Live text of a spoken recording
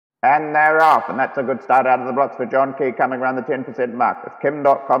And they're off, and that's a good start out of the blocks for John Key, coming around the 10% mark. If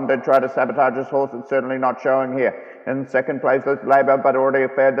Kim.com did try to sabotage his horse, it's certainly not showing here. In second place is Labour, but already a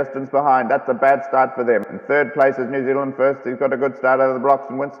fair distance behind. That's a bad start for them. In third place is New Zealand First. He's got a good start out of the blocks,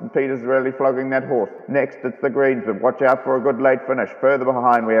 and Winston Peters really flogging that horse. Next, it's the Greens, but watch out for a good late finish. Further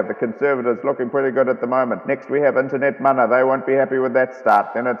behind, we have the Conservatives looking pretty good at the moment. Next, we have Internet Mana. They won't be happy with that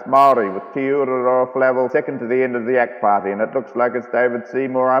start. Then it's Maori with Tiuraro Flavel second to the end of the Act Party, and it looks like it's David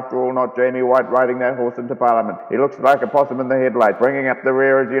Seymour after all, not Jamie White riding that horse into Parliament. He looks like a possum in the headlights. Bringing up the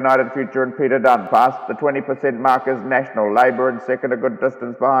rear is United Future and Peter Dunn. Past the 20% mark is National. Labour in second, a good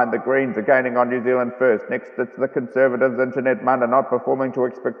distance behind. The Greens are gaining on New Zealand First. Next, it's the Conservatives. Internet Mana not performing to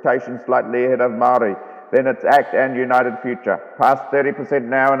expectations, slightly ahead of Maori. Then it's ACT and United Future. Past 30%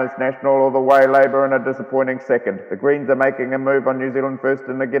 now, and it's National all the way. Labour in a disappointing second. The Greens are making a move on New Zealand First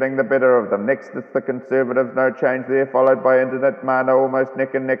and are getting the better of them. Next, it's the Conservatives. No change there, followed by Internet Mana, almost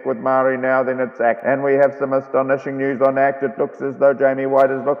neck and neck with Maori now. Then it's ACT. And we have some astonishing news on ACT. It looks as though Jamie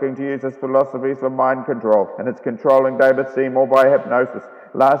White is looking to use his philosophies for mind control, and it's controlling David Seymour by hypnosis.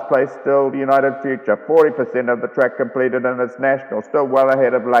 Last place still United Future, 40% of the track completed, and it's National, still well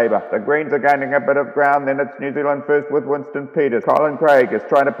ahead of Labour. The Greens are gaining a bit of ground, then it's New Zealand First with Winston Peters. Colin Craig is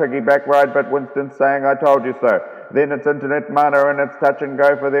trying to piggyback ride, but Winston's saying, I told you so. Then it's Internet Mana, and it's touch and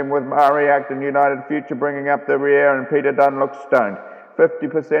go for them with Maori, ACT and United Future bringing up the rear, and Peter Dunn looks stoned.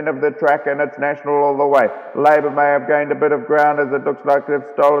 50% of the track, and it's National all the way. Labour may have gained a bit of ground as it looks like they've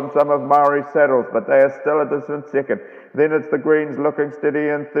stolen some of Maori's saddles, but they are still a distant second. Then it's the Greens looking steady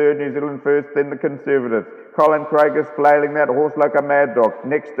in third, New Zealand First, then the Conservatives. Colin Craig is flailing that horse like a mad dog.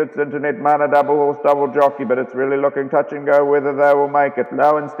 Next, it's Internet Mana, double horse, double jockey, but it's really looking touch and go whether they will make it.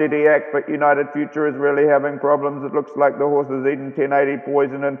 Low and steady ACT, but United Future is really having problems. It looks like the horse has eaten 1080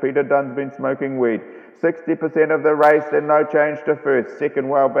 poison, and Peter Dunn's been smoking weed. 60% of the race, and no change to first. Second,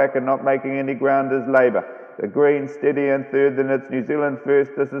 well back and not making any ground is Labour. The Greens steady in third, then it's New Zealand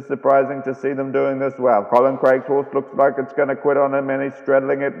First. This is surprising to see them doing this well. Colin Craig's horse looks like it's going to quit on him, and he's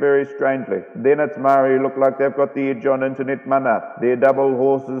straddling it very strangely. Then it's Maori, who look like they've got the edge on Internet Mana. Their double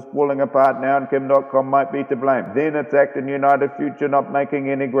horse is falling apart now, and Kim.com might be to blame. Then it's ACT and United Future not making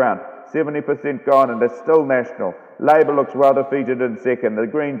any ground. 70% gone, and it's still National. Labour looks well defeated in second. The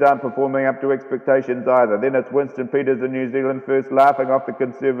Greens aren't performing up to expectations either. Then it's Winston Peters and New Zealand First laughing off the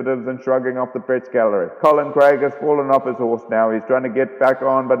Conservatives and shrugging off the press gallery. Colin Craig has fallen off his horse now. He's trying to get back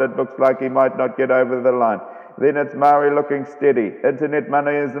on, but it looks like he might not get over the line. Then it's Maori looking steady. Internet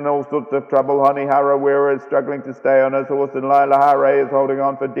Mana is in all sorts of trouble. Honi Harawira is struggling to stay on his horse, and Laila Hare is holding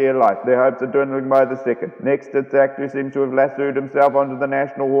on for dear life. Their hopes are dwindling by the second. Next, it's ACT, who seems to have lassoed himself onto the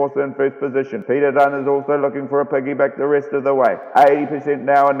National horse in first position. Peter Dunn is also looking for a piggyback the rest of the way. 80%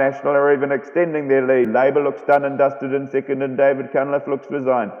 now, and National are even extending their lead. Labour looks done and dusted in second, and David Cunliffe looks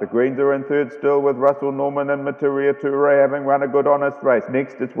resigned. The Greens are in third still, with Russell Norman and Maturia Ture having run a good honest race.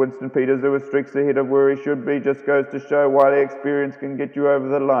 Next, it's Winston Peters, who is streaks ahead of where he should be. Just goes to show why the experience can get you over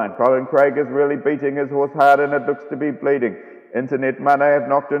the line. Colin Craig is really beating his horse hard, and it looks to be bleeding. Internet Mana have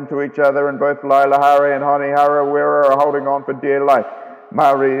knocked into each other, and both Laila Hare and Honi Harawira are holding on for dear life.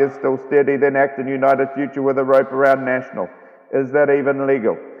 Maori is still steady, then ACT and United Future with a rope around National. Is that even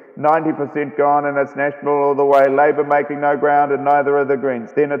legal? 90% gone, and it's National all the way. Labour making no ground, and neither are the Greens.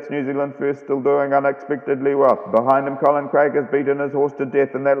 Then it's New Zealand First still doing unexpectedly well. Behind him, Colin Craig has beaten his horse to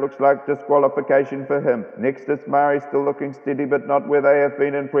death, and that looks like disqualification for him. Next, it's Maori still looking steady, but not where they have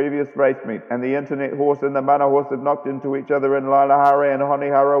been in previous race meets. And the Internet horse and the Mana horse have knocked into each other, and Laila Hare and Honi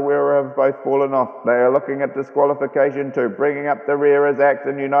Harawira have both fallen off. They are looking at disqualification too. Bringing up the rear is ACT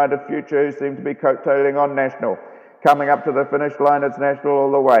and United Future, who seem to be coattailing on National. Coming up to the finish line, it's National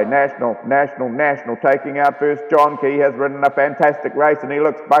all the way. National, taking out first. John Key has ridden a fantastic race, and he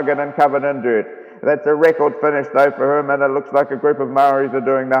looks buggered and covered in dirt. That's a record finish, though, for him, and it looks like a group of Maoris are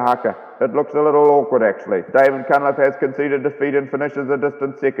doing the haka. It looks a little awkward, actually. David Cunliffe has conceded defeat and finishes a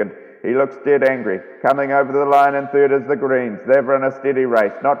distant second. He looks dead angry. Coming over the line in third is the Greens. They've run a steady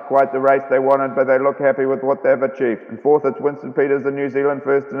race. Not quite the race they wanted, but they look happy with what they've achieved. In fourth, it's Winston Peters and New Zealand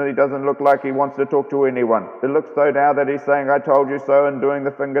First, and he doesn't look like he wants to talk to anyone. It looks though now that he's saying, I told you so, and doing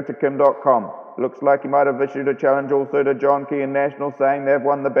the finger to Kim.com. Looks like he might have issued a challenge also to John Key and National, saying they've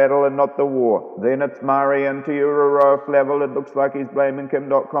won the battle and not the war. Then it's Maori and Tiuraro Flavel. It looks like he's blaming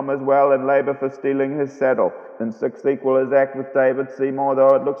Kim.com as well, and Labour for stealing his saddle. In sixth equal is ACT with David Seymour,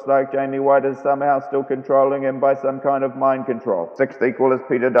 though it looks like Jamie White is somehow still controlling him by some kind of mind control. Sixth equal is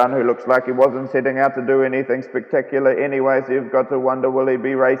Peter Dunn, who looks like he wasn't setting out to do anything spectacular anyway, so you've got to wonder, will he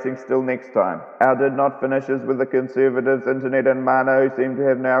be racing still next time? Our did not finishes with the Conservatives, Internet and Mana, who seem to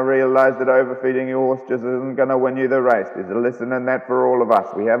have now realised that over feeding your horse just isn't going to win you the race. There's a lesson in that for all of us.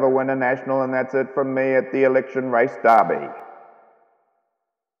 We have a winner national, and that's it from me at the Election Race Derby.